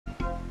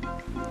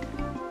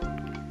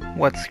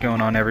What's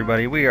going on,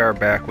 everybody? We are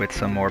back with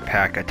some more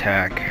Pack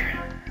Attack.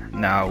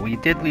 Now, we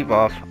did leave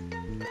off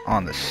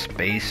on the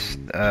space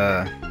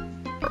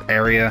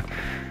area,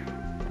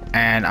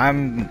 and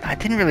I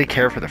didn't really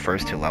care for the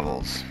first two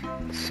levels,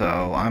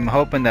 so I'm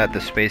hoping that the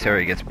space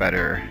area gets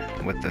better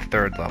with the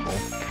third level.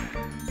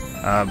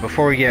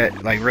 Before we get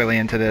really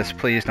into this,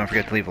 please don't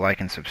forget to leave a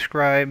like and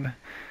subscribe.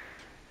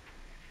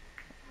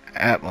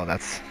 Well,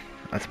 that's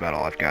about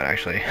all I've got,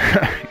 actually.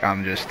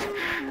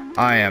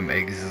 I am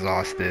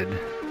exhausted.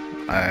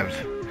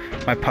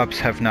 My pups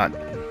have not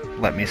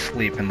let me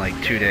sleep in like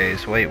 2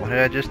 days. Wait, what did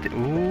I just do?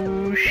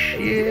 Ooh,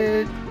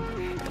 shit.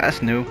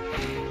 That's new.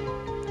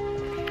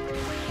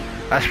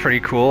 That's pretty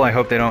cool. I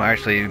hope they don't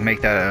actually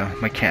make that a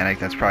mechanic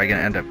that's probably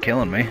gonna end up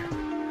killing me.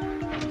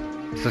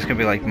 Is this gonna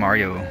be like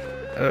Mario?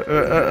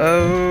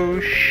 Oh,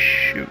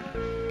 shoot.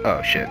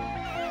 Oh, shit.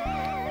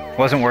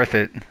 Wasn't worth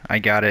it. I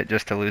got it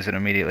just to lose it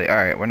immediately.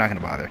 Alright, we're not gonna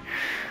bother.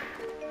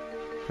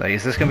 Like,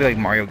 is this gonna be like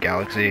Mario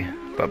Galaxy,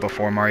 but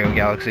before Mario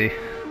Galaxy?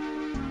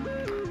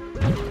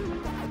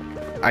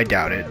 I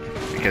doubt it,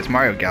 because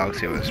Mario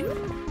Galaxy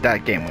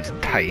that game was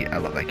tight. I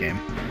love that game.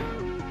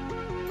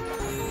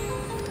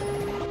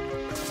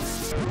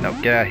 Nope,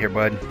 get out of here,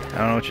 bud. I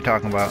don't know what you're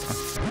talking about.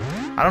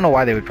 I don't know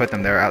why they would put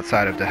them there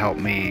outside of to help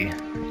me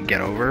get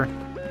over,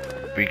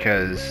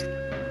 because,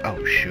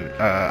 oh shoot,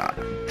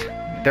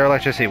 their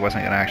electricity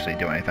wasn't gonna actually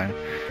do anything.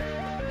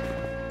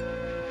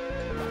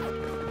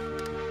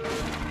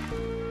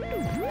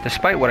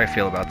 Despite what I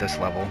feel about this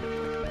level,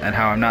 and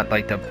how I'm not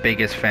like the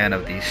biggest fan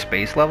of the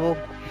space level,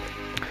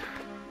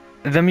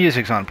 the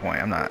music's on point.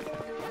 I'm not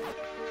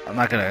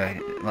gonna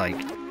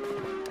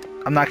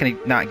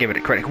not give it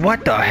a credit.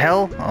 What the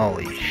hell?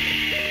 Holy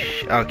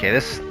sh! Okay,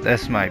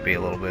 this might be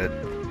a little bit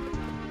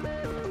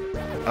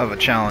of a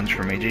challenge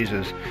for me.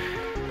 Jesus.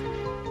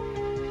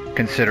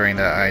 Considering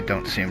that I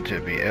don't seem to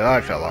be. Oh,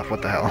 I fell off.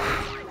 What the hell?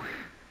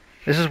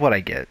 This is what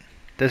I get.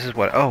 This is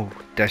what. Oh,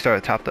 did I start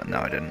at the top? No,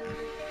 I didn't.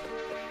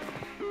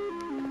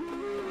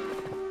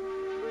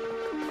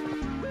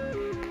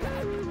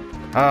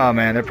 Oh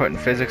man, they're putting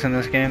physics in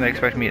this game. They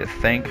expect me to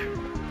think.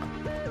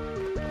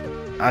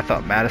 I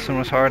thought Madison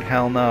was hard.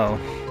 Hell no.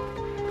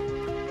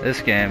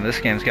 This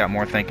game's got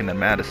more thinking than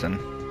Madison.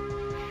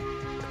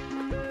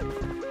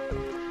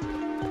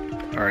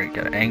 Alright,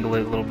 gotta angle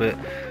it a little bit.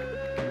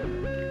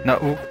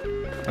 No,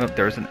 oh,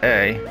 there's an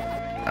A.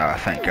 Ah,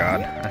 thank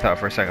God. I thought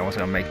for a second I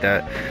wasn't gonna make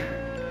that.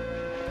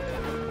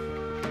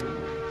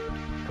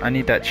 I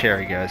need that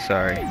cherry, guys.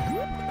 Sorry.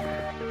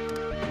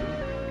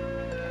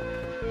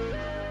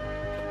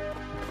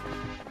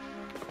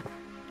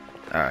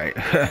 Alright.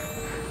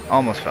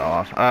 Almost fell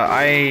off.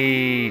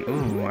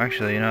 Ooh,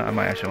 actually, you know, I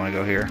might actually want to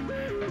go here.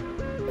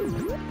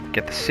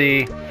 Get the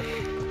C.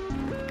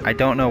 I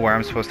don't know where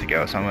I'm supposed to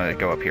go, so I'm going to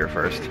go up here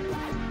first.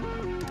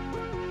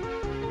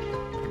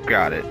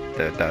 Got it.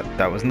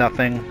 That was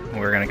nothing.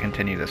 We're going to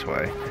continue this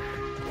way.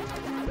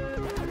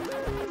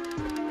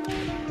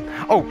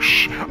 Oh,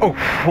 oh,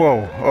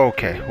 whoa.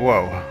 Okay,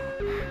 whoa.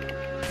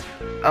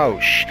 Oh,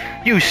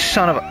 you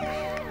son of a...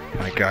 Oh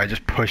my God,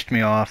 just pushed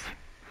me off.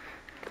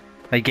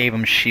 I gave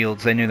them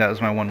shields. They knew that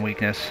was my one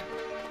weakness.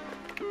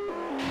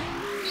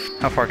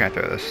 How far can I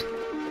throw this?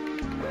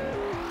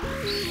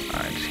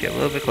 Alright, just get a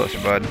little bit closer,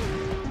 bud.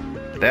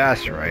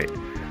 That's right.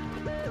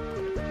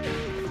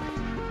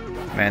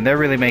 Man, they're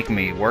really making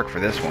me work for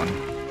this one.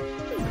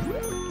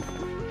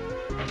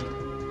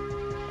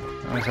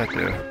 What does that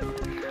do?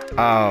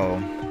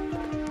 Oh.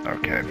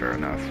 Okay, fair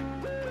enough.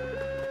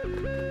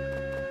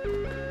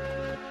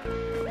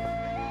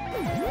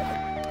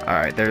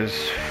 Alright,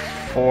 there's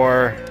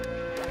 4...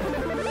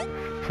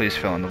 Please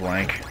fill in the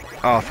blank.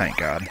 Oh, thank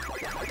God.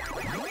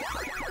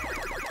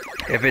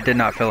 If it did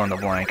not fill in the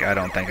blank, I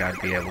don't think I'd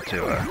be able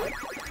to,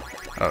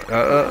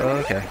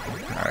 okay.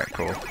 Alright,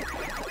 cool.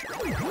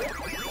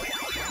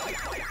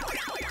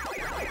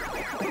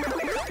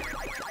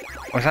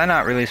 Was I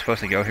not really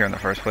supposed to go here in the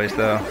first place,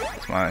 though?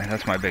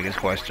 That's my biggest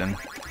question.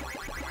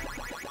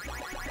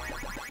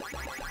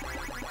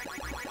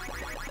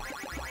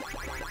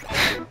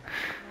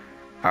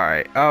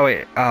 Alright. Oh,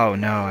 wait. Oh,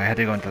 no. I had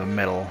to go into the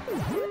middle.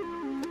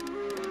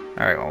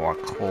 Alright, I'll walk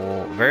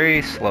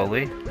very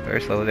slowly. Very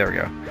slowly. There we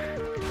go.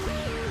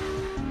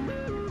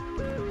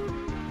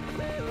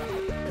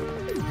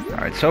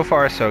 Alright, so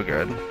far so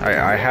good.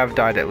 I have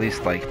died at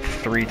least like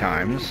 3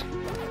 times.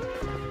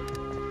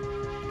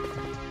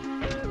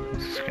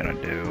 What's this gonna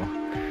do?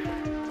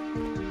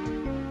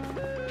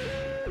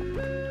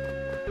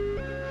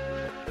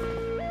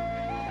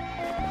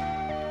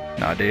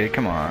 Nah, dude,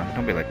 come on.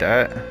 Don't be like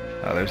that.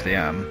 Oh, there's the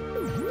M.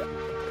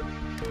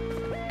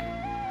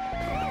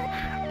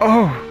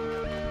 Oh!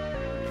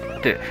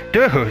 Dude,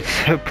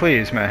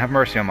 please, man, have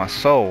mercy on my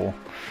soul.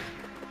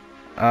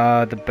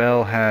 The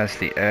bell has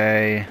the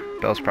A.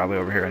 Bell's probably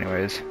over here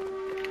anyways.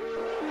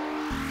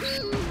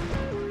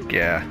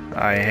 Yeah,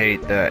 I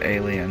hate that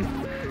alien.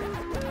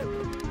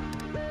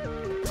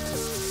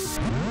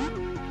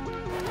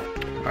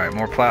 Alright,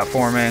 more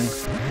platforming.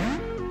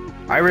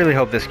 I really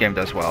hope this game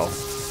does well.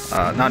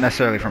 Not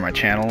necessarily for my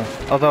channel,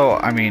 although,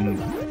 I mean,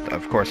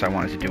 of course I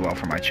wanted to do well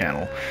for my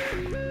channel.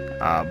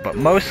 But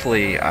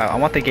mostly, I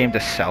want the game to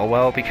sell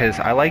well because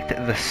I liked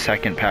the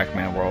second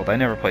Pac-Man World. I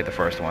never played the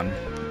first one.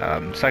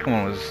 Second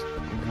one was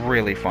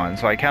really fun,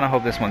 so I kind of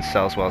hope this one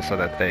sells well so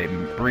that they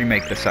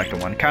remake the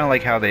second one. Kind of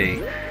like how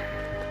the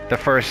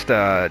first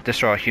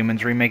Destroy All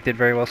Humans remake did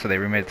very well, so they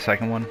remade the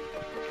second one.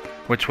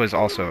 Which was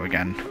also,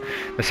 again,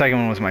 the second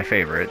one was my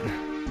favorite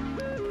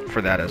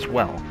for that as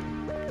well.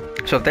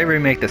 So if they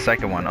remake the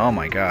second one, oh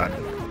my god.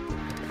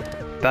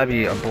 That'd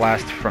be a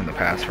blast from the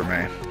past for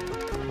me.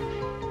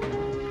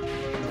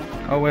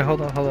 Oh wait,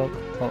 hold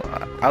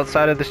on.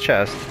 Outside of this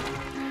chest,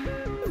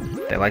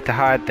 they like to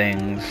hide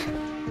things.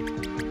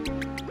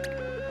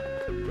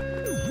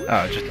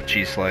 Oh, just a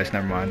cheese slice,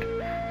 never mind.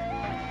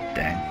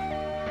 Dang.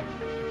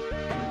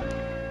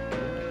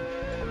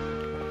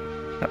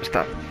 No,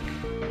 stop.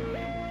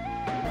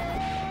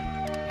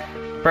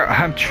 Bro,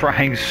 I'm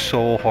trying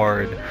so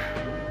hard.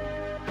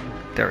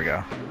 There we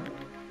go.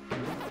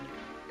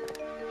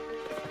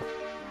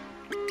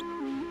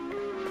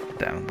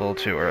 Damn, a little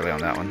too early on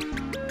that one.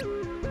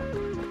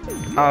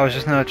 Oh, it's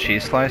just not a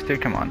cheese slice,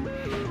 dude? Come on.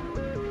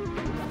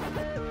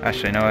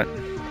 Actually, you know what?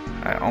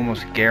 I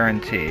almost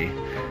guarantee.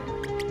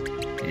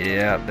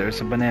 Yeah,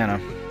 there's a banana.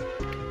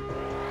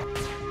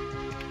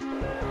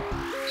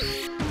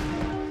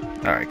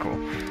 Alright, cool.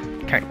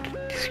 Okay,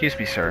 excuse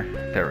me, sir.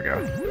 There we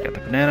go. Got the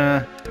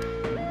banana.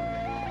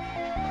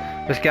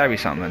 There's gotta be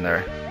something in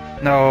there.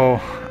 No.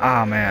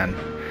 Ah, man.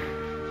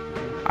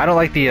 I don't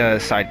like the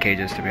side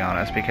cages, to be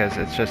honest, because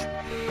it's just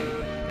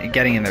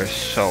getting in there is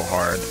so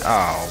hard.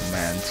 Oh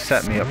man,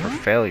 set me up for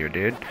failure,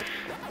 dude.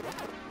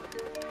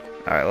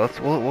 All right,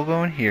 we'll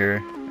go in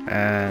here,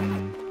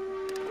 and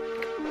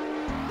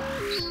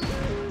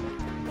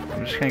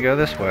I'm just gonna go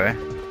this way.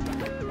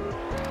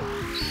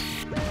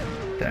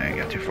 Dang, I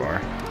got too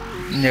far.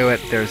 Knew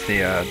it. There's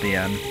the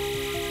end.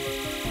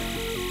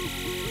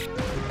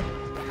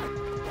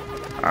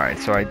 All right,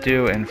 so I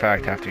do in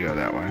fact have to go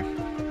that way.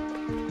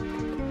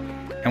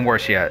 And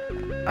worse yet,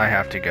 I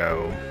have to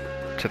go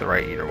to the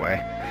right either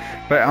way.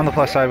 But on the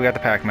plus side, we got the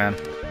Pac-Man.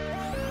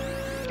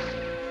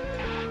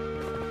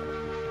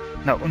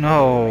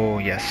 No,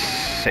 yes,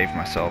 saved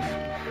myself.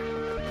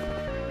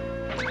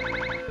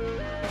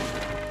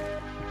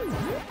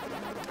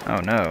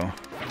 Oh no.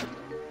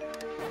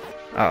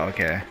 Oh,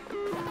 okay.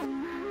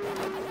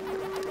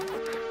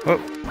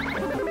 Whoop.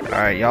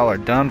 Alright, y'all are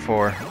done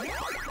for.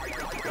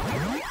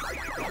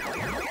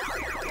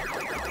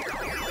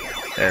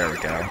 There we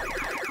go.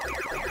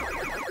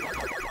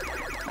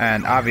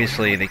 And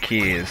obviously the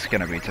key is going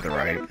to be to the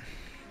right.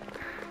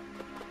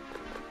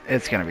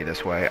 It's going to be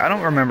this way. I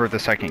don't remember if the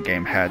second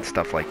game had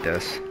stuff like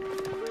this.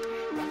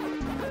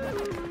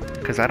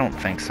 Because I don't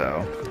think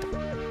so.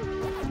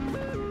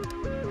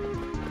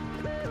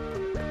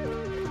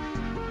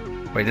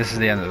 Wait, this is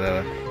the end of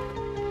the...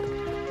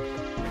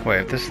 Wait,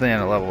 if this is the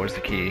end of the level, where's the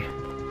key?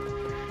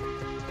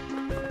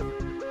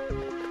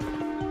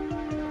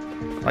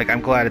 Like,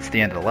 I'm glad it's the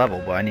end of the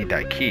level, but I need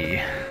that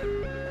key.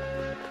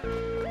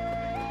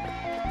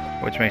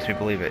 Which makes me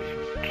believe it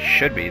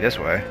should be this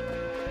way.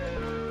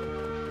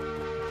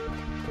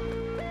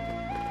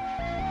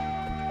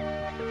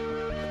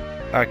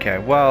 Okay,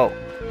 well,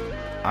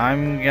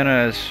 I'm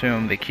gonna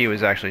assume the key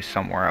was actually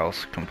somewhere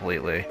else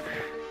completely.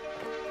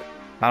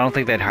 I don't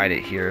think they'd hide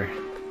it here.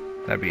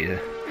 That'd be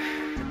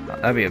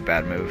a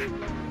bad move.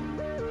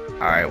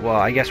 Alright, well,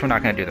 I guess we're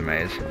not gonna do the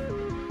maze.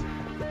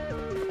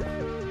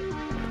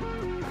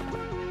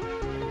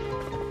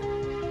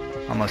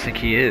 Unless the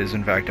key is,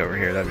 in fact, over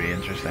here. That'd be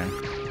interesting.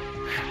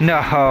 No,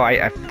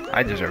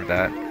 I deserve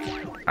that.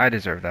 I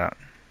deserve that.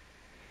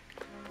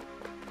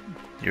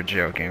 You're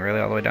joking. Really?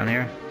 All the way down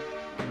here?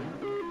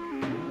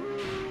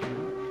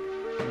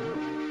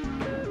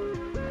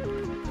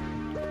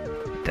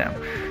 Damn.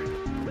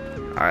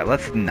 Alright,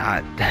 let's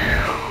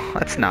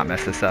not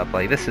mess this up.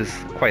 Like, this is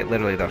quite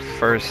literally the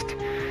first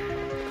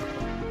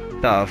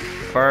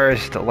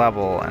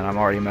level, and I'm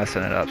already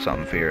messing it up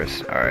something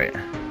fierce. Alright.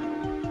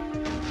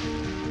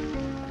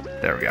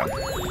 There we go.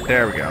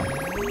 There we go.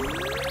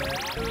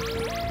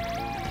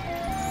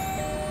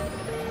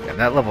 Yeah,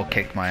 that level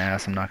kicked my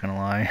ass, I'm not gonna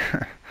lie.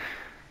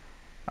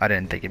 I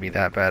didn't think it'd be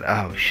that bad.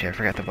 Oh shit, I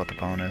forgot about the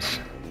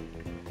bonus.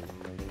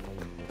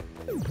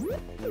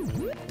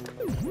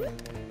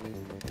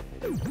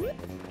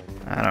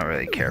 I don't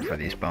really care for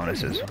these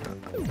bonuses.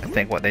 I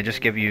think, what, they just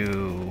give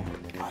you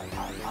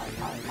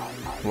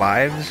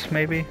lives,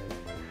 maybe?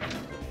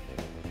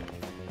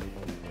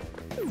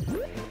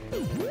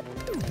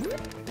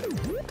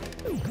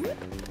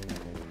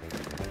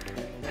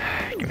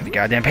 Give me the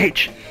goddamn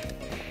page!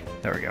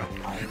 There we go.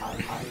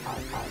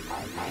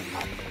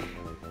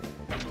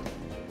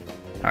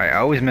 Alright, I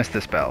always miss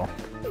this bell.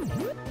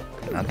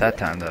 Not that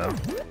time, though.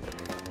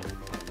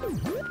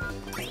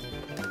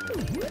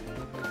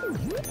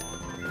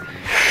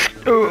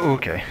 Oh,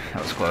 okay.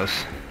 That was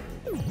close.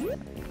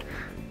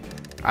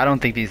 I don't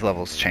think these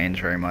levels change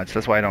very much.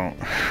 That's why I don't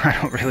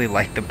really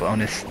like the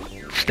bonus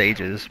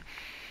stages.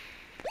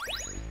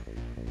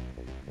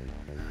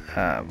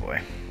 Oh boy.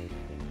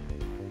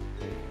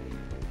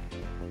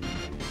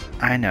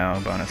 I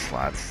know, bonus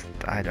slots.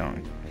 I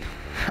don't...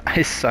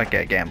 I suck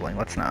at gambling,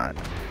 let's not.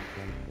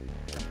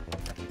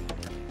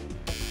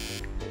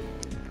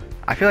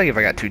 I feel like if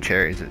I got 2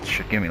 cherries, it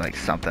should give me like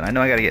something. I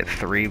know I gotta get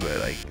 3, but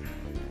like,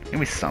 give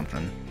me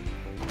something.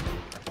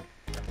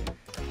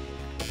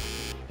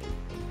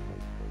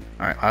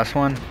 Alright, last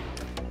one.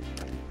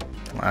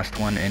 Last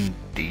one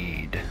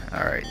indeed.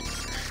 Alright.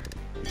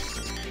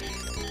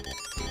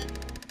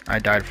 I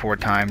died 4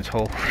 times.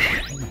 Holy,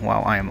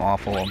 wow, I am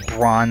awful.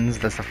 Bronze,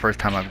 that's the first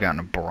time I've gotten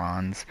a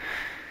bronze.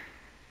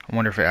 I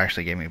wonder if it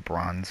actually gave me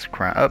bronze.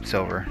 Crown, oh,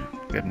 silver.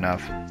 Good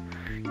enough.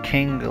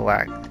 King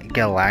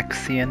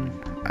Galaxian.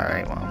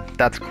 Alright, well,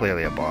 that's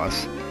clearly a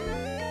boss.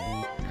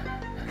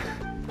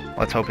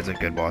 Let's hope it's a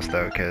good boss,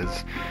 though,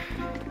 because...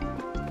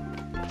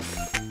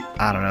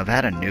 I don't know,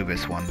 that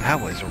Anubis one, that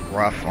was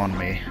rough on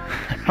me.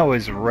 That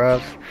was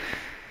rough.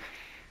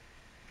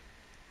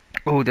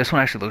 Oh, this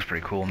one actually looks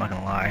pretty cool, I'm not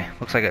gonna lie.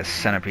 Looks like a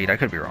centipede, I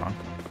could be wrong.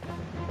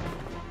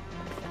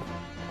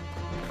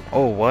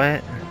 Oh,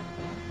 what?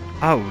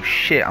 Oh,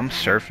 shit, I'm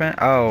surfing?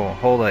 Oh,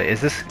 hold on, is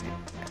this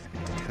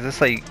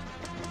like...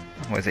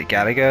 What is it,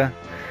 Galaga?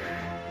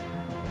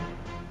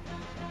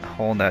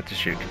 Hold that to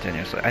shoot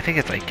continuously. I think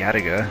it's like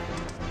Galaga.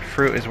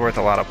 Fruit is worth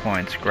a lot of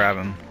points. Grab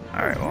him.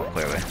 Alright, well,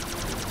 clearly.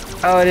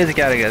 Oh, it is a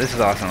Galaga. This is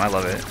awesome. I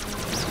love it.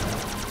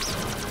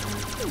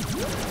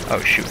 Oh,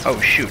 shoot. Oh,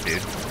 shoot,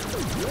 dude.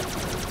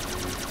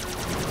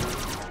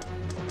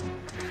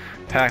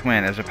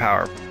 Pac-Man is a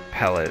power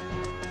pellet.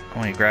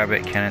 When you grab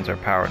it, cannons are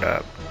powered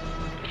up.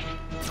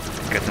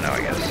 Good to know,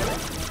 I guess.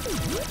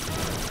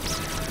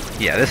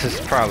 Yeah, this is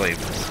probably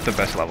the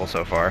best level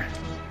so far.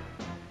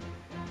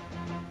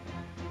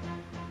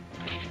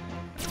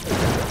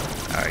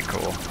 Alright,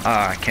 cool.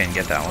 Ah, I can't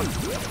get that one.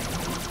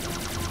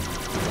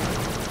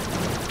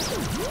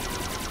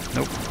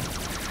 Nope.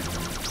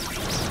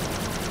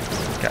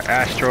 Got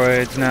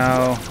asteroids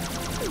now.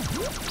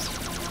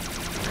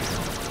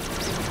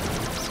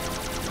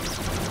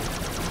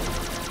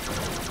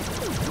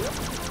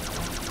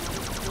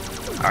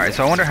 Alright,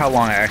 so I wonder how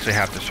long I actually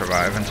have to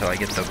survive until I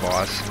get to the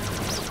boss.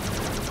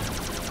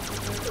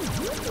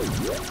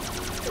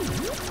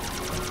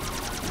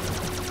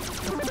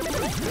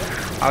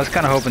 I was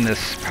kind of hoping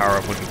this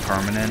power-up would be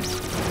permanent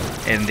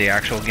in the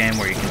actual game,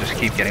 where you can just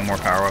keep getting more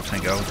power-ups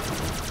and go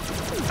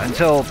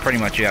until pretty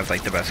much you have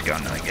like the best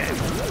gun in the game.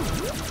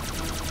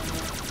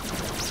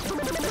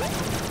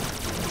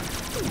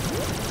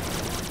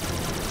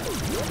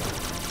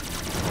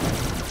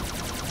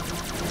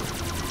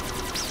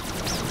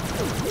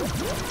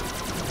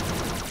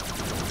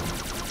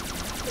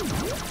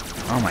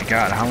 Oh my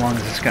god, how long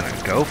is this gonna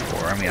go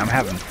for? I mean, I'm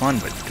having fun,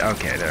 but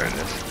okay, there it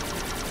is.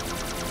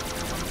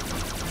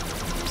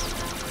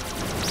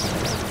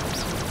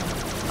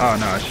 Oh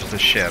no, it's just a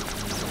ship.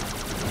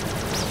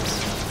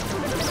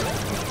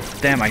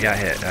 Damn, I got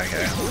hit.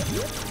 Okay.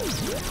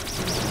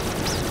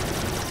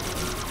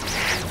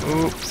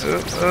 Ooh,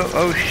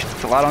 oh,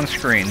 it's a lot on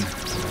screen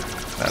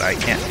that I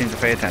can't seem to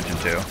pay attention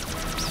to.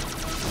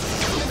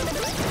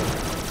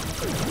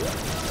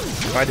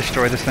 If I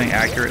destroy this thing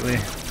accurately,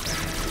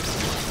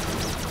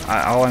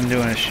 all I'm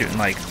doing is shooting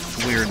like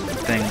weird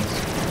things.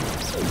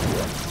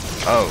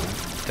 Oh,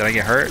 did I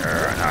get hurt?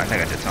 Or no, I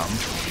think I did something.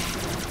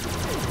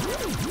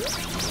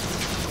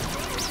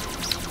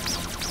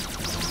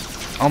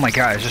 Oh my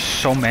god, there's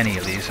just so many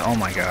of these. Oh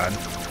my god.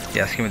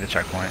 Yes, give me the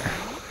checkpoint.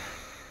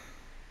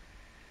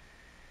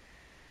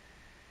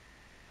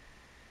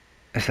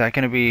 Is that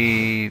gonna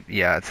be...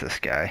 Yeah, it's this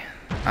guy.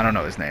 I don't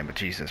know his name, but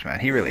Jesus,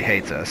 man. He really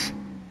hates us.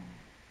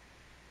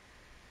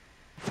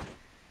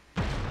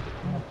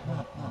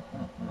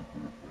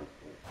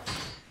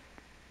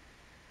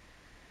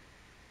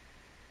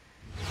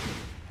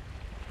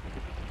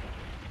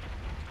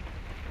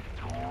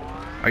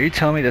 Are you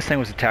telling me this thing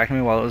was attacking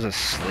me while it was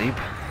asleep?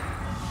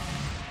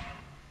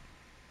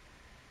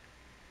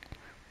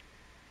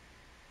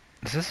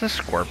 Is this a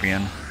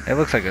scorpion? It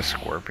looks like a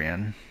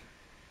scorpion.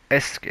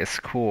 It's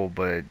cool,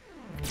 but...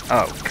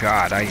 Oh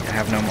god, I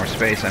have no more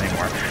space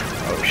anymore.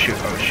 Oh shoot,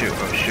 oh shoot,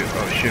 oh shoot,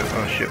 oh shoot,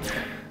 oh shoot.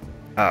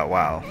 Oh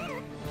wow.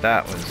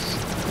 That was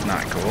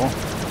not cool.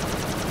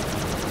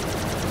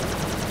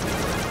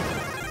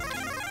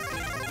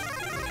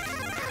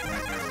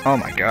 Oh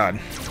my god.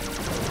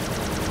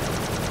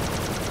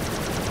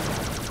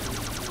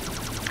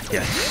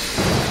 Yes.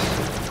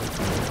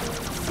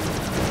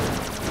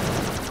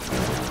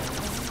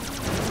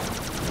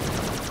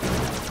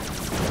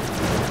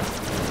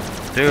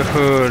 Dude,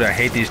 I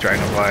hate these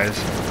dragonflies.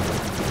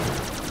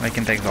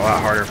 Making things a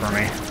lot harder for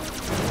me.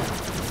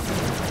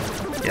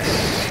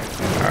 Yes.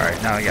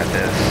 Alright, now I got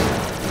this.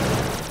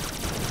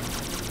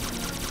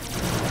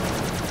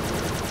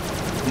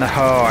 No,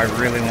 I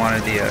really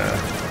wanted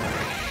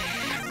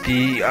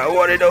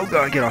oh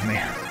god, get off me.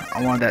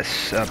 I wanted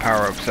that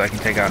power up so I can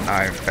take out an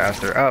eye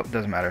faster. Oh,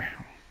 doesn't matter.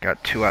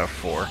 Got 2 out of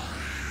 4.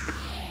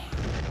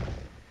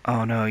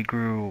 Oh no, he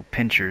grew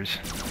pinchers.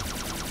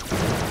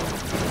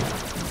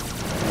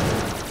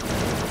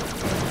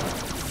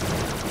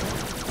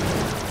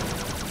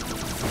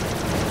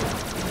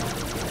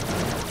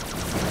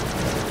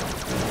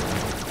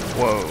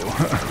 Whoa.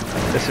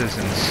 This is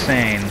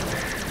insane.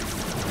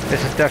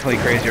 This is definitely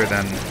crazier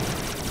than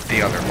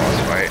the other boss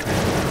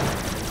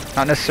fight.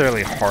 Not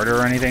necessarily harder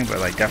or anything, but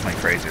like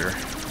definitely crazier.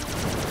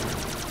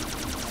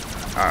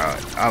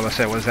 I was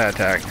say, what was that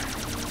attack?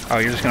 Oh,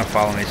 you're just gonna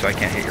follow me so I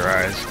can't hit your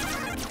eyes.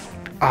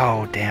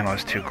 Oh, damn, I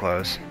was too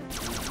close.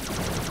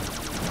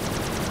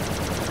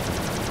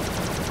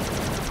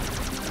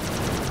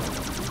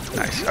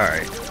 Nice,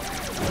 alright.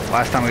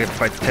 Last time we get to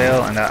fight the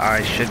tail, and that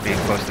eye should be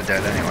close to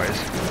dead anyways.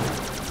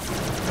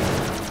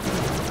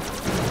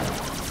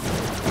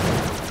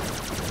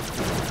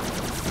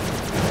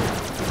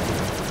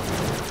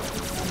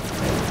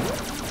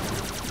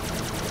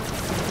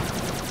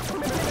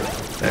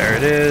 There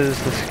it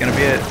is. This is gonna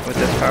be it with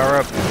this power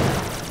up.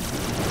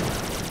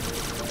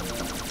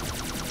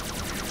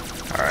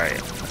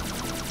 Alright.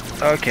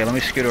 Okay, let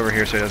me scoot over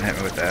here so he doesn't hit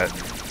me with that.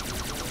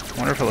 I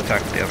wonder if he'll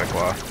attack with the other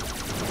claw.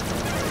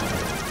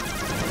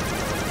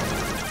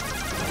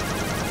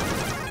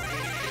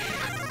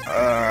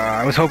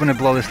 I was hoping to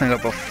blow this thing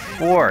up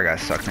before I got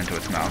sucked into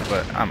its mouth,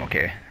 but I'm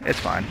okay. It's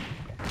fine.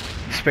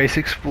 Space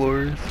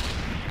Explorers.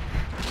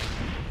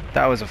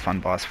 That was a fun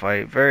boss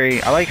fight.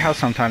 I like how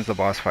sometimes the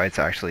boss fights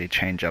actually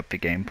change up the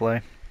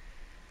gameplay.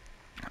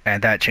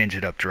 And that changed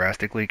it up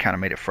drastically, kind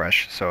of made it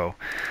fresh, so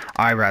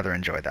I rather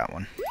enjoyed that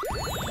one.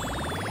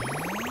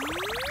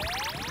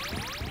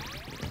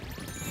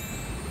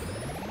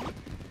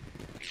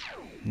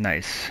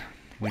 Nice.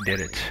 We did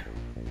it.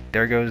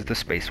 There goes the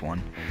space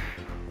one.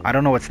 I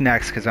don't know what's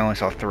next because I only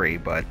saw 3,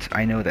 but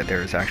I know that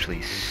there's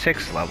actually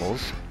 6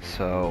 levels,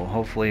 so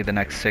hopefully the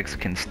next 6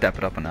 can step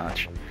it up a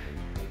notch.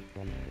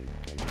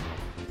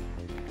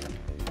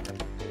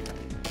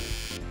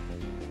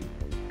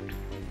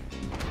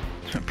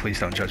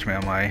 Please don't judge me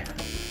on my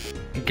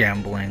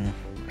gambling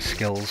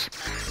skills.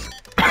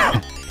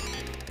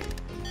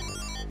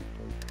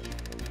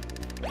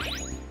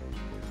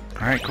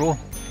 Alright, cool.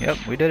 Yep,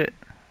 we did it.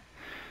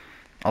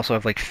 Also, I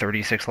have like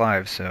 36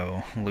 lives,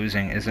 so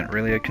losing isn't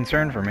really a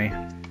concern for me.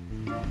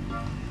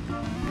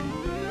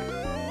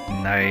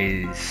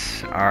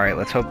 Nice. Alright,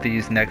 let's hope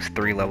these next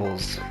 3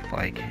 levels,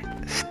 like,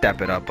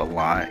 step it up a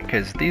lot,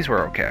 because these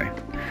were okay.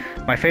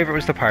 My favorite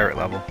was the pirate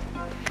level.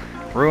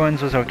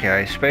 Ruins was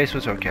okay, space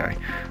was okay.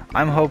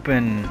 I'm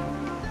hoping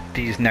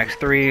these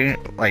next 3,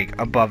 like,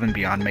 above and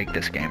beyond make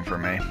this game for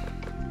me.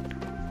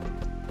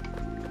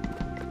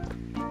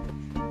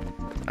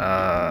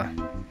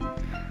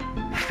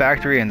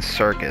 Factory and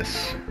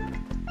Circus.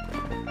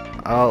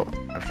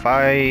 If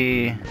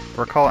I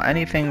recall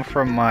anything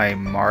from my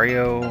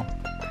Mario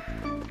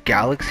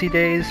Galaxy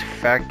days,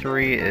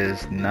 Factory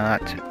is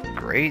not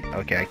great.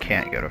 Okay, I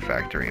can't go to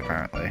Factory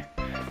apparently.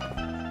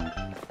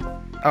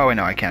 Oh wait,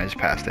 no, I can't, I just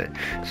passed it.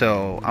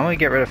 So, I'm gonna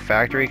get rid of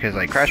Factory because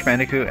like Crash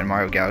Bandicoot and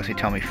Mario Galaxy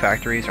tell me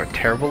factories are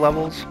terrible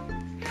levels.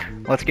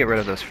 Let's get rid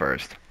of those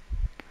first.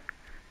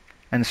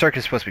 And the circus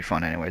is supposed to be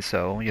fun anyway,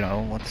 so, you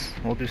know,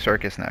 we'll do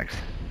circus next.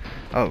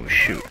 Oh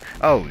shoot.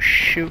 Oh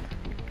shoot.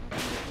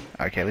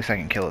 Okay, at least I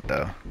can kill it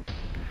though.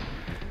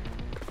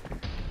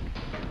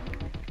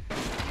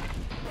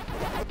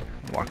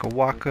 Waka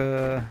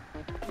waka.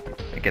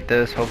 I get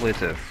this, hopefully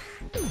it's a...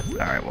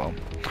 Alright, well,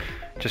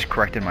 just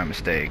corrected my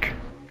mistake.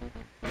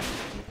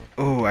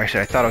 Ooh,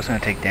 actually I thought I was going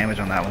to take damage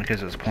on that one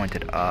because it was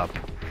pointed up.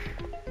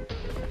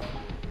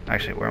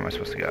 Actually, where am I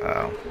supposed to go?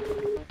 Oh.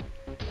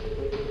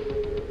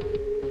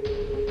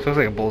 This looks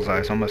like a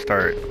bullseye, so I'm going to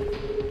start...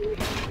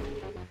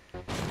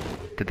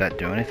 Did that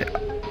do anything?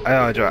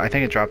 Oh, I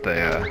think it dropped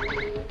the,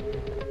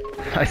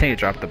 I think it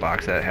dropped the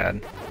box that it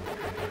had.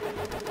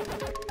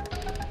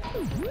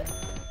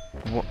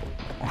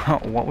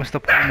 What was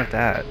the point of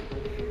that?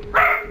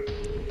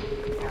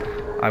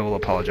 I will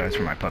apologize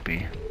for my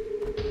puppy.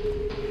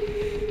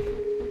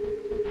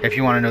 If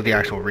you want to know the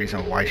actual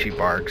reason why she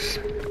barks,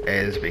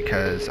 is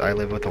because I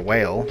live with a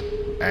whale,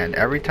 and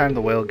every time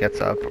the whale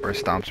gets up or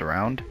stomps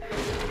around,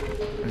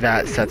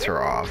 that sets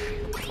her off.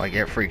 Like,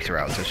 it freaks her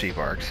out, so she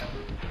barks.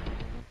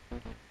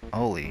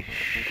 Holy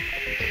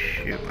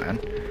shoot, man.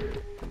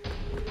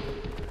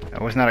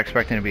 I was not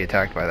expecting to be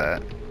attacked by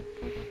that.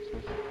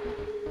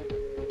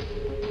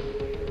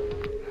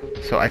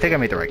 So I think I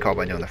made the right call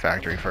by doing the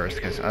factory first,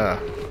 because,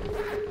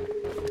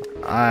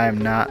 I'm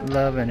not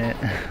loving it.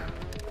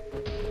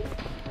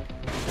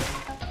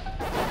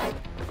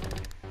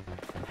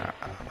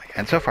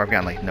 And so far I've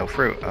gotten, like, no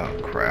fruit. Oh,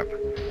 crap.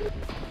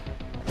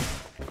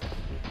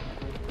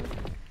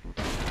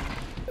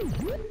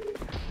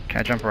 Can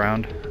I jump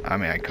around? I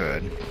mean, I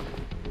could.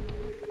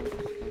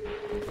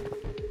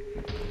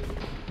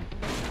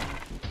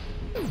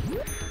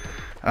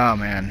 Oh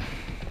man,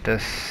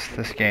 this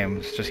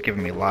game's just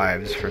giving me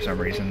lives for some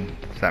reason.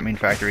 Does that mean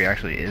factory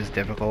actually is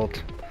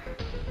difficult?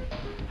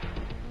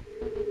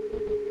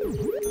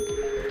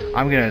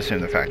 I'm gonna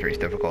assume the factory's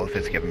difficult if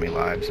it's giving me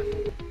lives.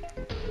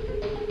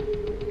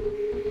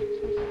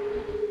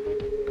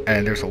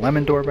 And there's a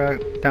lemon door back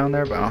down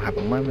there, but I don't have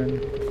a lemon.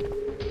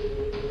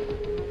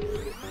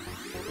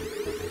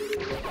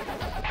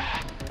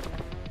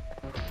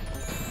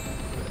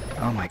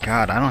 Oh my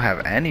god, I don't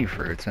have any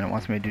fruits and it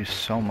wants me to do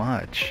so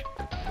much.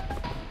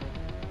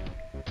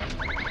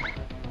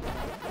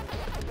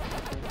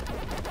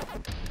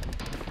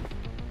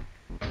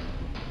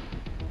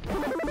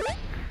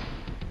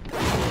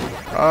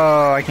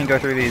 Oh, I can go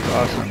through these.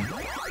 Awesome.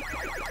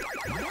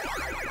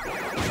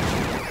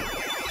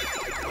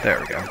 There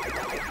we go.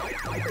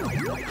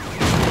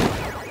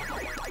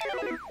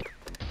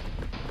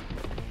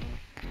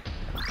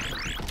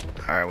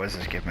 Alright, what does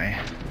this give me?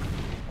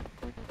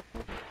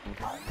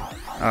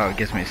 Oh, it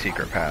gives me a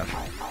secret path.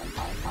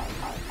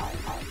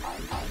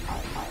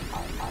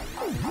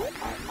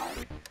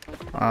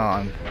 Oh,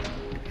 I'm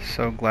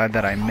so glad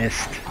that I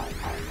missed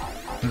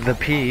the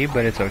P,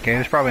 but it's okay. It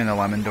was probably in the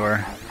lemon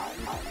door.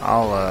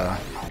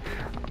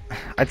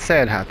 I'd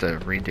say I'd have to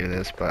redo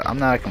this, but I'm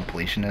not a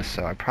completionist,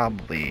 so I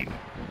probably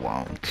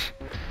won't.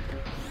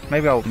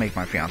 Maybe I'll make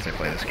my fiance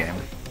play this game.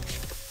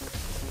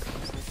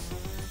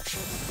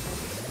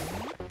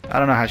 I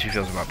don't know how she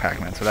feels about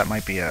Pac-Man, so that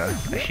might be a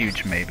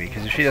huge maybe,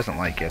 because if she doesn't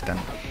like it, then...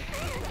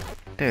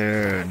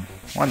 Dude,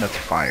 one that's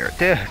fire.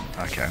 Dude,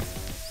 okay.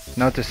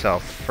 Note to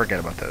self, forget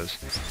about those.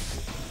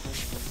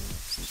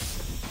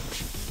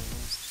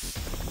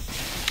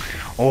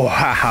 Oh,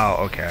 wow,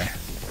 okay.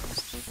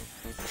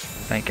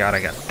 Thank God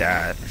I got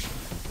that.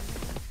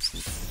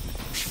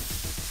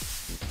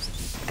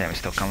 Damn, it's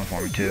still coming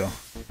for me, too.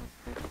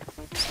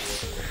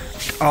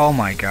 Oh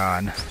my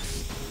God.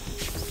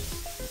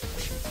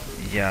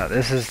 Yeah,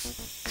 this is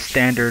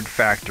standard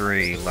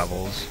factory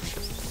levels.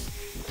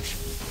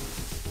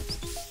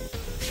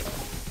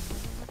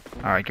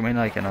 Alright, give me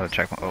like another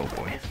checkpoint. Oh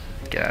boy.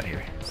 Get out of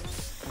here.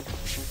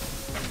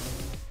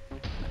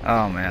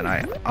 Oh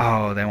man,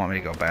 oh, they want me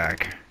to go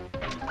back.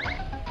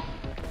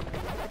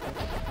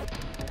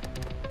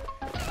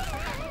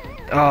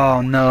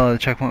 Oh no, the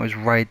checkpoint was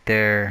right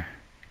there.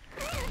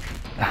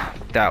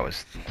 That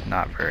was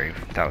not very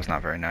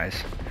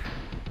nice.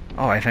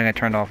 Oh, I think I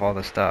turned off all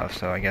the stuff,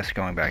 so I guess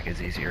going back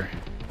is easier.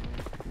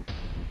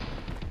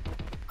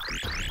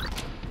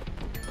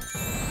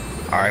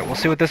 Alright, we'll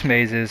see what this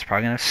maze is.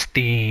 Probably gonna have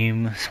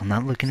Steam, so I'm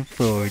not looking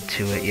forward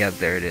to it. Yep,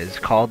 there it is.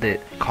 Called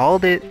it.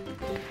 Called it!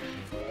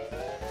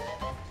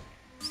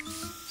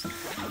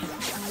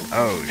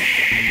 Oh,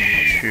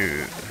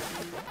 shoot.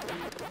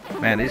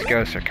 Man, these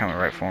ghosts are coming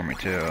right for me,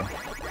 too.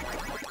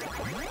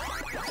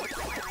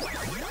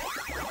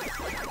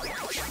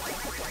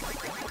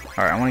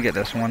 Alright, I want to get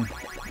this one,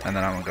 and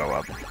then I'm going to go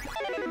up.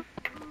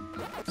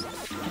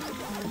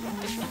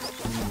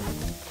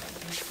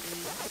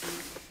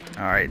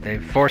 Alright, they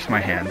forced my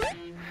hand.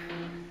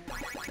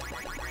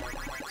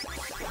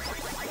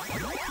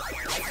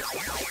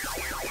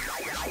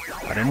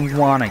 I didn't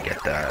want to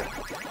get that,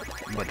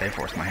 but they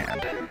forced my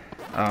hand.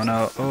 Oh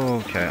no,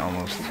 okay,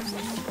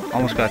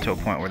 almost got to a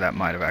point where that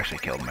might have actually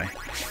killed me.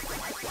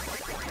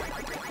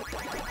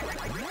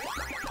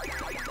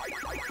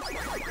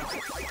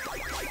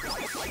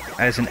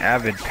 As an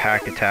avid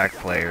pack attack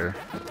player,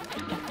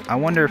 I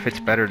wonder if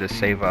it's better to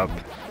save up,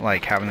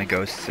 like, having the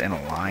ghosts in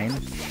a line.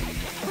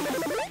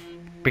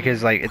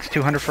 Because, like, it's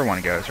 200 for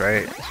one ghost,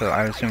 right? So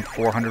I assume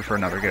 400 for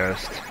another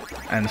ghost,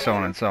 and so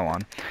on and so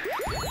on.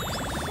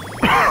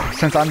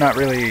 Since I'm not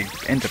really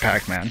into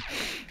Pac-Man,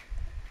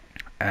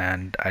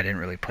 and I didn't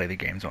really play the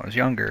games when I was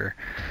younger,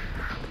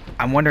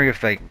 I'm wondering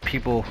if, like,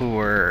 people who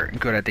are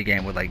good at the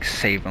game would, like,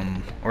 save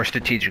them, or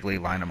strategically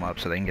line them up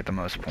so they can get the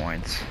most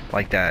points.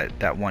 Like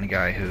that one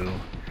guy who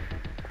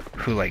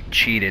like,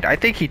 cheated. I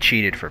think he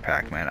cheated for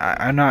Pac-Man.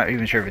 I'm not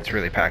even sure if it's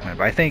really Pac-Man,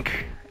 but I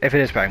think if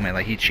it is Pac-Man,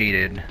 like, he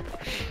cheated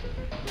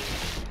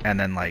and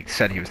then, like,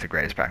 said he was the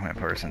greatest Pac-Man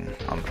person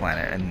on the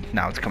planet, and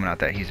now it's coming out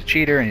that he's a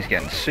cheater and he's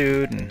getting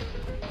sued and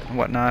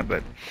whatnot.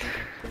 But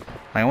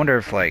I wonder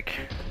if, like,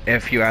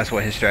 if you ask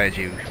what his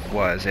strategy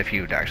was, if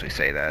he would actually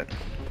say that.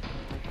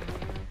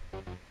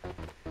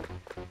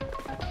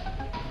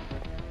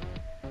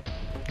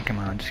 Come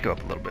on, just go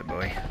up a little bit,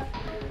 boy.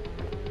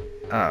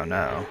 Oh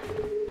no.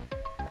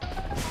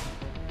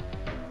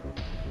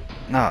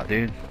 No,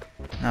 dude.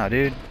 No,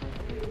 dude.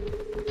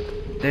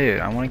 Dude,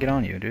 I want to get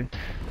on you, dude.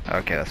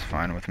 Okay, that's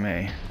fine with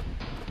me.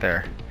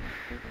 There.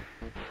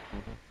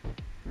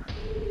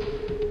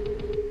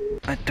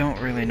 I don't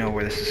really know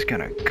where this is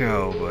gonna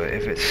go, but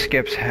if it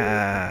skips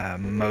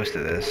most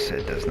of this,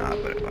 it does not,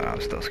 but I'll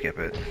still skip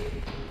it.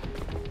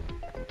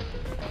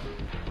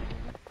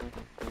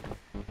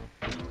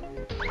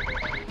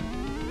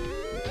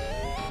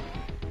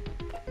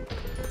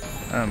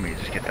 Let me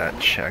just get that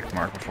check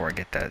mark before I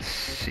get that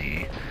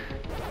C.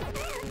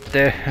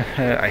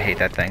 I hate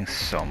that thing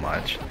so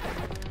much.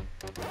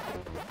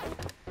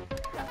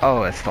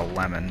 Oh, it's the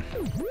lemon.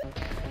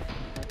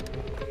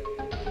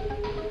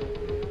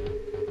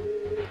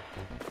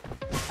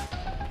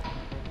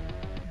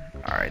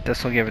 Alright,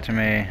 this will give it to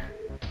me.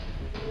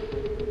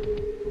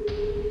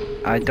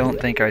 I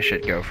don't think I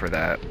should go for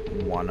that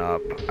one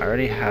up. I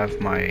already have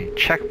my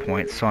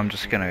checkpoint, so I'm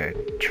just gonna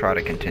try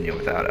to continue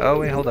without it. Oh,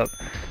 wait, hold up.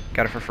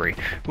 Got it for free.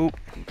 Oop.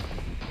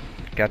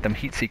 Got them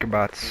heat seeker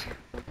bots.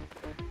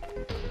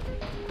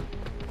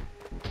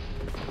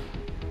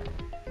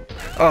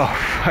 Oh,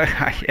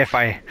 if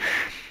I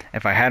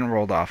hadn't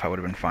rolled off, I would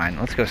have been fine.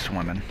 Let's go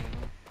swimming.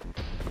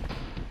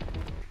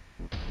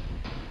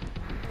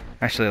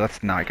 Actually,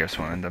 let's not go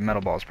swimming. The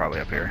metal ball is probably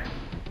up here.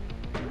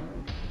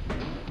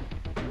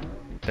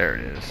 There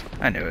it is.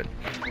 I knew it.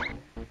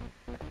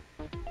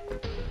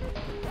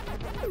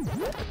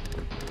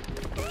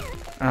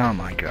 Oh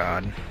my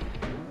god.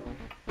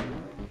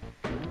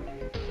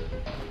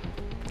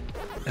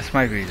 This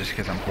might be just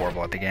because I'm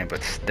horrible at the game,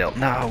 but still.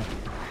 No!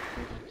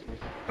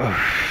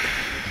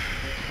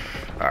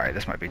 Alright,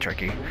 this might be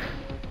tricky.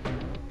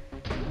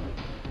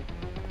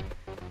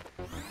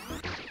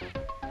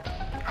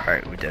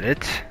 Alright, we did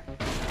it.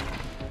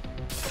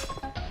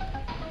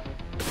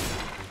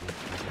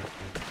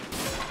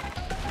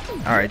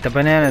 Alright, the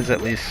banana is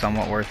at least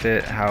somewhat worth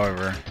it,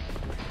 however...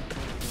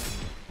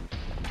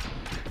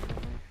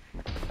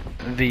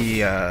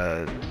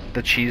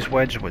 The cheese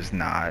wedge was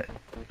not.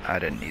 I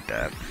didn't need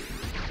that.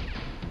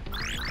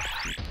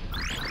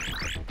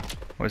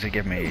 What does it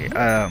give me?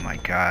 Oh my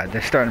god,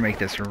 they're starting to make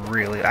this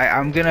really...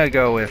 I'm gonna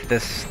go with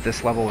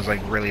this level was like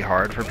really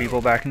hard for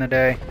people back in the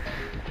day.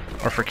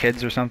 Or for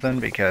kids or something,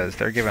 because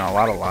they're giving a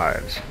lot of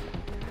lives.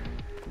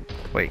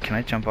 Wait, can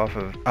I jump off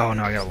of... Oh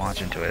no, I gotta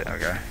launch into it.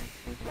 Okay.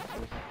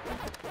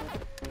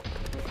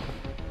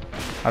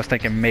 I was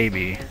thinking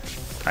maybe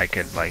I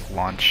could like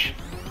launch...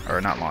 Or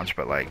not launch,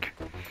 but like...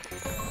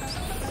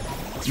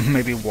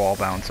 Maybe wall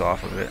bounce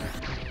off of it.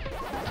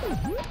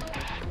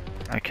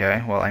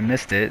 Okay, well I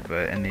missed it,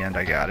 but in the end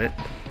I got it.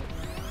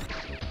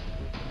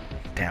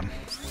 Damn.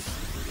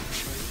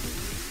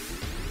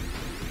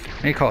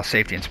 I need to call a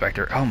safety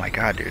inspector. Oh my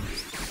god, dude.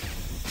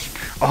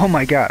 Oh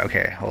my god.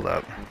 Okay, hold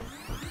up.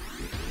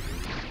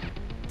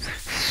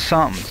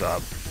 Something's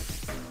up.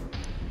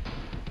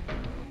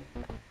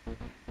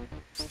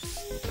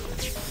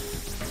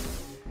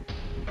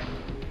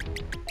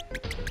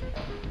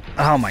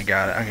 Oh my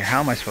god. Okay,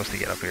 how am I supposed to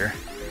get up here?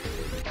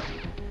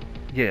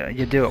 Yeah,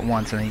 you do it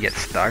once and then you get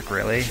stuck,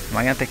 really? Am I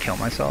gonna have to kill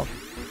myself?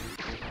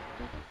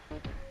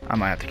 I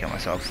might have to kill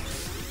myself.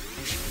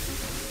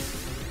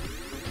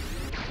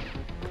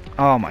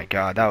 Oh my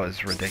god, that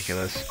was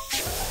ridiculous.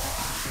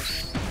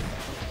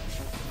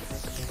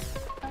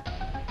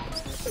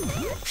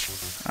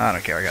 I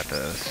don't care, I got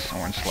this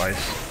orange slice.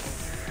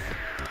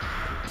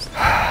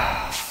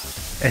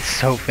 It's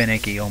so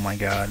finicky, oh my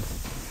god.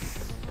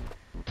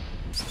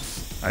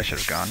 I should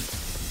have gone.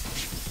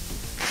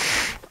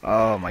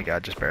 Oh my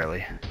god, just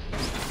barely.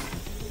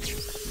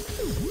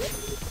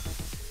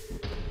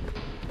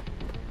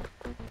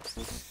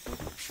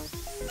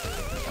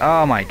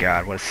 Oh my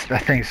god,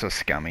 that thing's so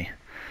scummy.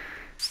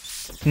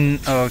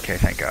 Okay,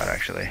 thank god,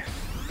 actually.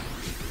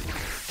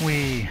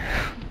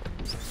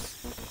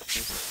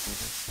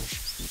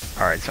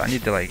 Alright, so I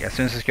need to, like, as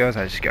soon as this goes,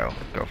 I just go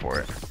for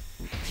it.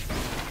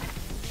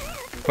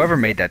 Whoever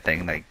made that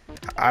thing, like,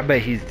 I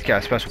bet he's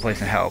got a special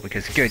place in hell,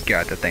 because good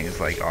god, that thing is,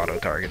 like,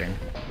 auto-targeting.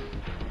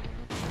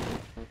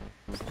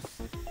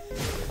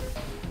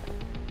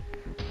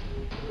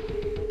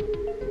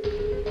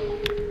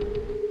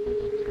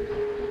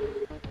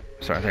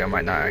 So I think I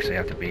might not actually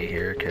have to be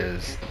here,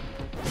 because...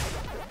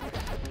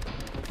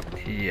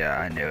 Yeah,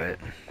 I knew it.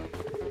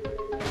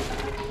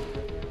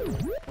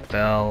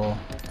 Bell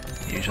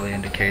usually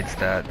indicates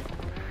that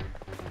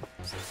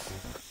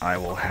I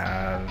will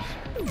have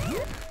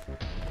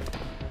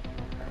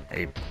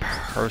a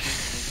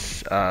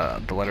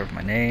the letter of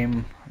my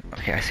name.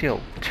 Okay, I see a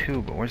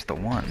 2, but where's the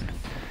 1?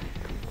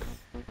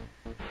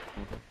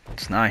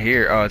 It's not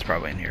here. Oh, it's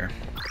probably in here.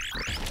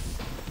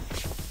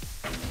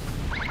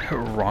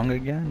 Wrong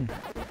again?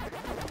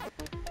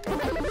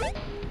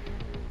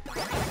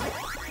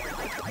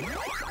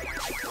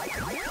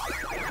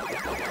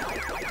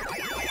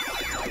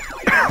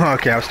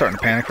 Okay, I was starting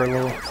to panic for a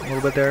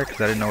little bit there because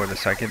I didn't know where the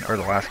second or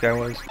the last guy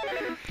was.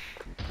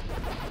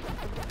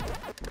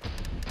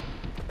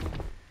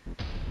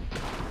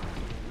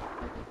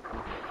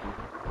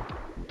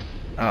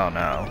 Oh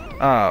no.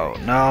 Oh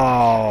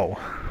no.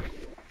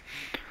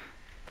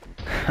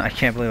 I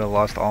can't believe I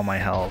lost all my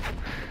health.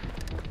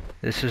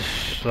 This is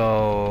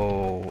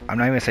so... I'm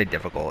not even gonna say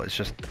difficult, it's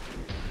just...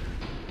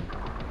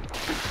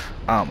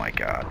 Oh my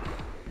god.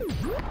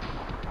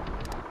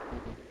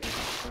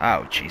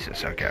 Oh,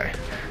 Jesus, okay.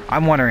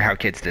 I'm wondering how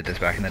kids did this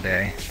back in the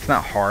day. It's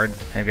not hard.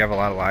 If you have a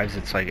lot of lives,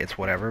 it's like, it's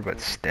whatever, but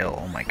still,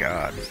 oh my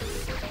god.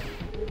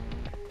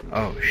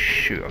 Oh,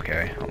 shoot,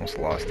 okay. Almost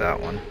lost that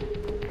one.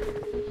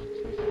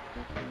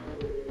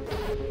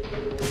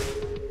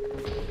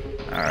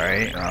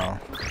 Alright, well...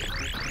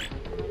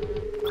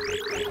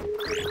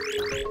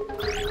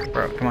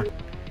 Bro, come on.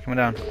 Come on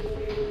down.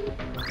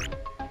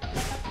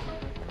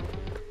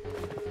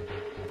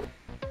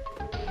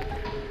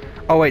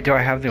 Oh wait, do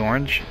I have the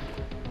orange?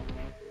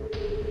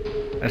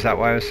 Is that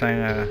why I was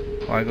saying,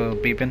 while I go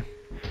beeping?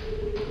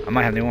 I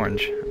might have the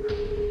orange.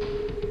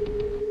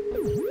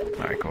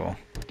 Alright, cool.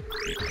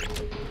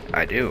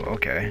 I do,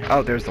 okay.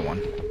 Oh, there's the one.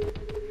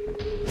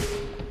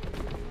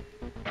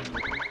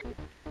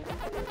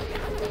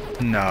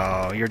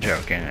 No, you're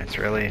joking. It's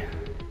really...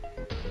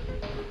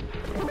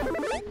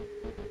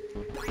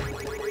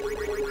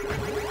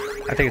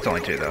 I think it's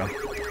only 2, though.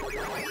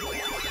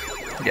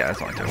 Yeah,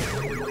 it's only 2.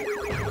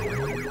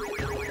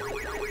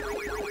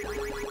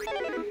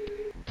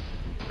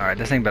 Alright,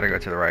 this thing better go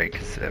to the right,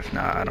 because if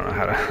not, I don't know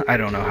how to, I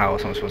don't know how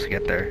else I'm supposed to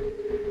get there.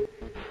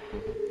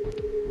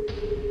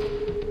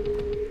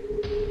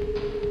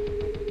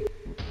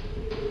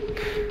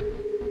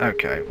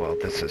 Okay, well,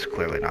 this is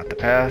clearly not the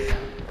path.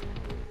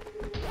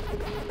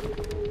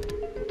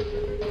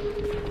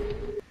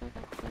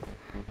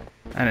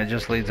 And it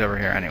just leads over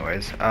here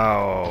anyways.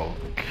 Oh,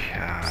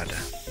 God.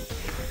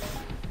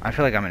 I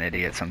feel like I'm an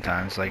idiot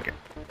sometimes, like,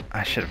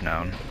 I should have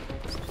known.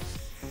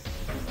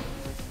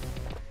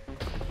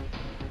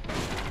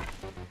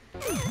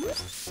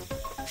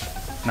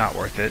 Not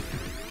worth it.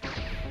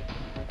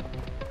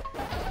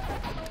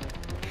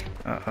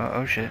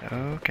 Oh shit,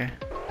 okay.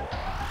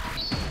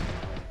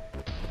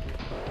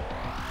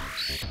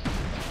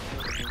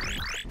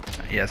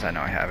 Yes, I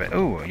know I have it.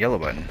 Ooh, a yellow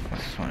button.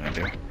 What's this one gonna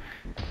do?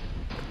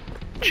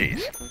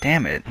 Jeez,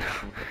 damn it.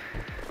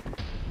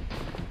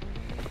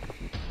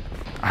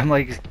 I'm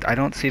like, I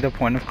don't see the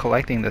point of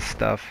collecting this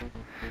stuff.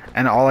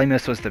 And all I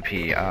missed was the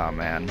P. Oh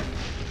man,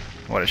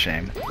 what a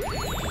shame.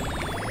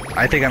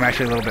 I think I'm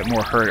actually a little bit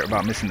more hurt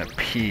about missing the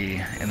P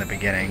in the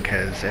beginning,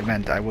 because it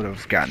meant I would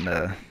have gotten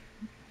the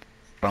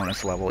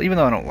bonus level. Even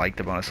though I don't like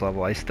the bonus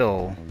level, I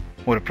still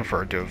would have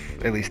preferred to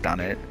have at least done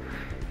it.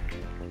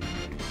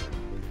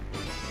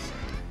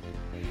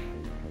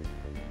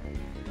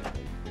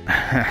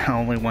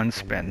 Only one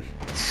spin.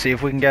 Let's see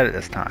if we can get it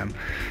this time.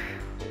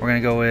 We're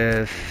gonna go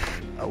with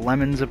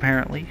lemons,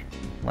 apparently.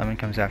 Lemon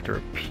comes after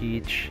a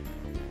peach.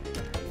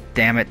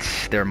 Damn it,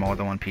 there are more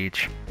than one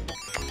peach.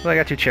 Well, I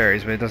got 2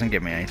 cherries, but it doesn't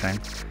give me anything.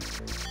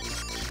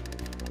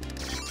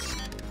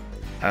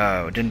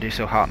 Oh, didn't do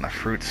so hot on the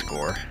fruit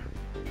score.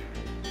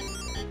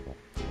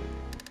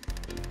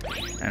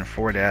 And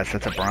 4 deaths,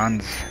 that's a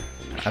bronze.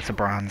 That's a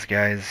bronze,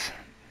 guys.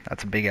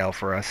 That's a big L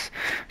for us.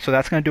 So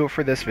that's going to do it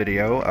for this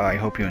video. I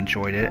hope you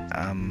enjoyed it.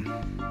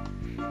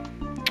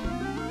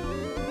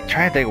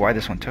 Trying to think why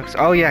this one took...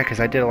 Oh yeah,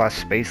 because I did a lot of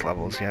space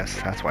levels. Yes,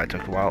 that's why it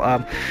took a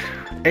while.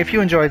 If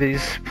you enjoy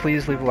these,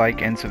 please leave a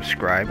like and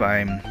subscribe.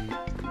 I'm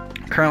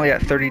currently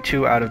at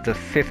 32 out of the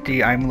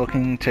 50 I'm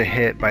looking to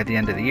hit by the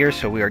end of the year,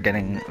 so we are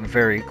getting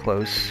very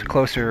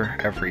closer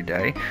every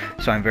day.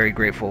 So I'm very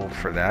grateful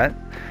for that.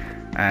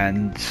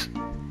 And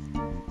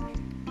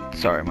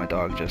sorry, my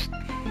dog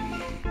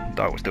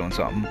was doing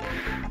something.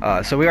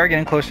 So we are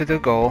getting closer to the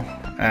goal,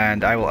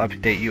 and I will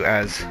update you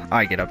as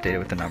I get updated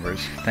with the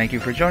numbers. Thank you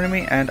for joining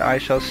me, and I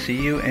shall see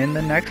you in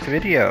the next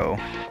video.